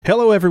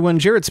Hello everyone,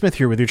 Jared Smith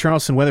here with your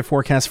Charleston weather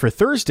forecast for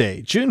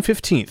Thursday, June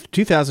 15th,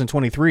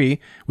 2023,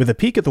 with a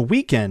peek at the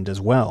weekend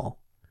as well.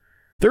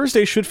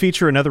 Thursday should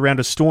feature another round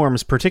of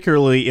storms,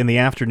 particularly in the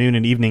afternoon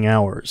and evening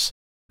hours.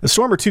 A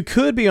storm or two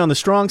could be on the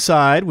strong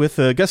side with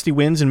gusty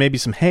winds and maybe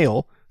some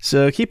hail,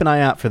 so keep an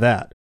eye out for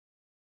that.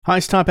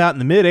 Highs top out in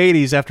the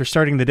mid-80s after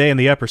starting the day in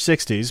the upper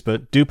 60s,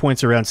 but dew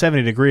points around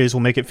 70 degrees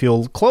will make it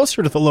feel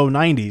closer to the low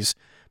 90s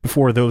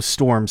before those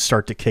storms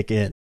start to kick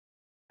in.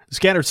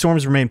 Scattered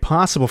storms remain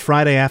possible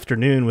Friday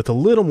afternoon with a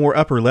little more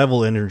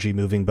upper-level energy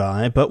moving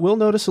by, but we'll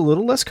notice a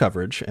little less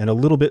coverage and a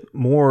little bit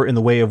more in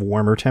the way of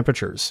warmer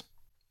temperatures.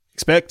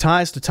 Expect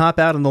highs to top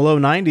out in the low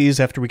 90s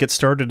after we get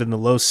started in the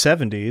low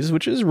 70s,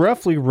 which is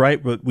roughly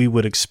right what we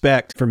would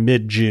expect for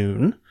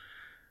mid-June.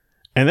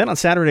 And then on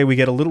Saturday, we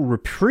get a little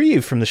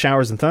reprieve from the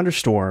showers and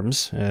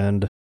thunderstorms,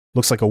 and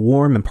looks like a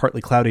warm and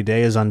partly cloudy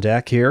day is on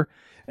deck here,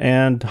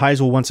 and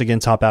highs will once again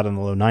top out in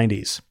the low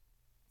 90s.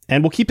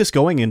 And we'll keep this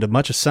going into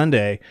much of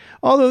Sunday,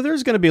 although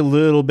there's going to be a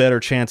little better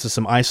chance of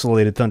some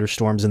isolated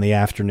thunderstorms in the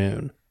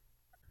afternoon.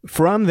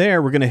 From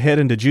there, we're going to head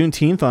into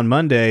Juneteenth on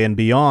Monday and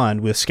beyond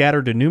with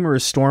scattered and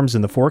numerous storms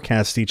in the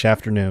forecast each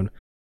afternoon.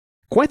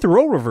 Quite the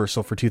role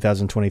reversal for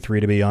 2023,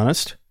 to be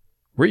honest.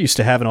 We're used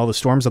to having all the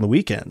storms on the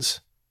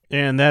weekends.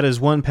 And that is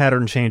one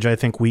pattern change I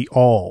think we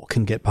all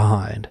can get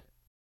behind.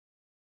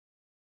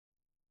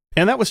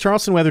 And that was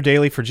Charleston Weather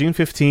Daily for June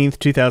 15th,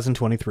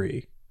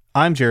 2023.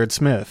 I'm Jared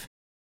Smith.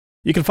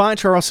 You can find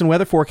Charleston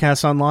weather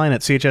forecasts online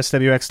at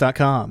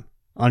chswx.com,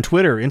 on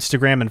Twitter,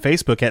 Instagram, and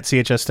Facebook at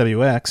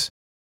chswx,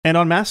 and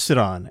on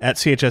Mastodon at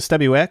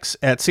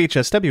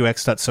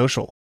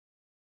chswx@chswx.social.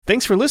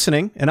 Thanks for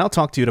listening, and I'll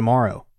talk to you tomorrow.